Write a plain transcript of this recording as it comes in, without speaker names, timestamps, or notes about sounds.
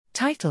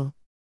Title: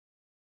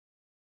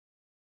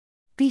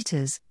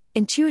 betAS,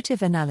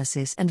 Intuitive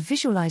Analysis and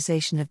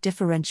Visualization of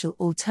Differential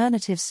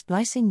Alternative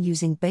Splicing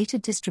Using Beta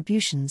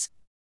Distributions.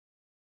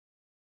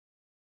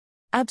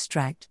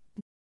 Abstract: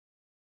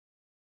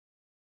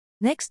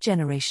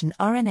 Next-generation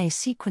RNA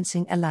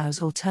sequencing allows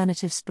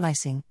alternative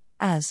splicing,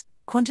 as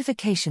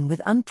quantification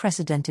with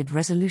unprecedented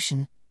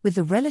resolution, with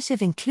the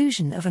relative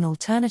inclusion of an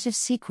alternative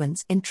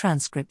sequence in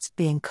transcripts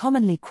being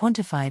commonly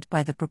quantified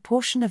by the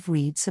proportion of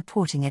reads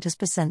supporting it as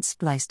 %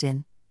 spliced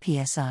in,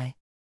 PSI.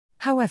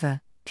 However,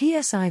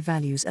 PSI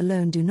values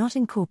alone do not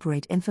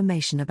incorporate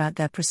information about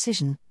their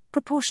precision,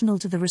 proportional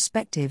to the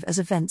respective as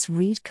events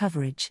read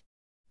coverage.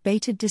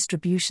 Beta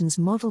distributions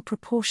model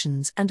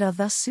proportions and are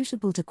thus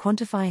suitable to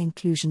quantify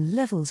inclusion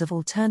levels of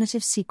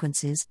alternative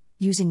sequences,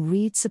 using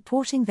reads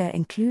supporting their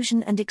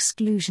inclusion and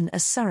exclusion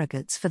as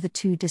surrogates for the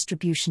two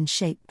distribution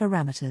shape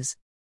parameters.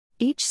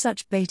 Each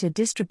such beta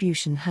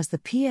distribution has the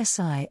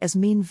PSI as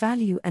mean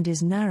value and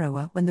is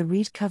narrower when the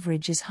read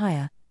coverage is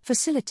higher,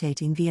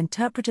 facilitating the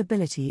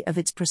interpretability of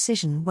its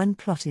precision when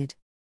plotted.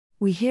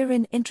 We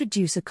herein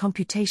introduce a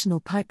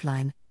computational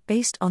pipeline,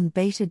 based on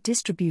beta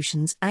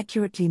distributions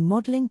accurately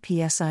modeling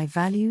PSI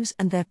values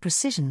and their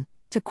precision,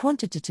 to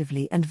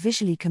quantitatively and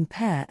visually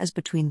compare as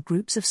between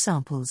groups of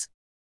samples.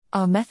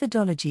 Our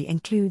methodology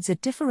includes a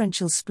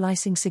differential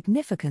splicing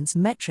significance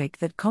metric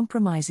that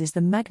compromises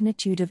the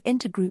magnitude of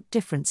intergroup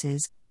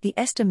differences, the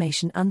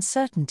estimation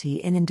uncertainty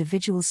in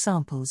individual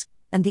samples,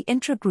 and the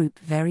intragroup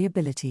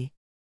variability.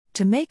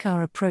 To make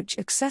our approach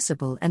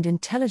accessible and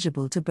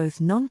intelligible to both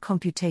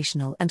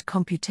non-computational and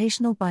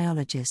computational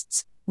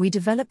biologists, we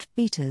developed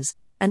betAS,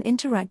 an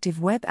interactive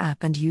web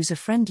app and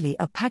user-friendly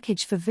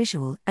package for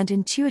visual and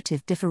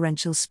intuitive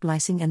differential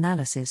splicing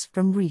analysis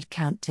from read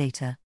count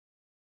data.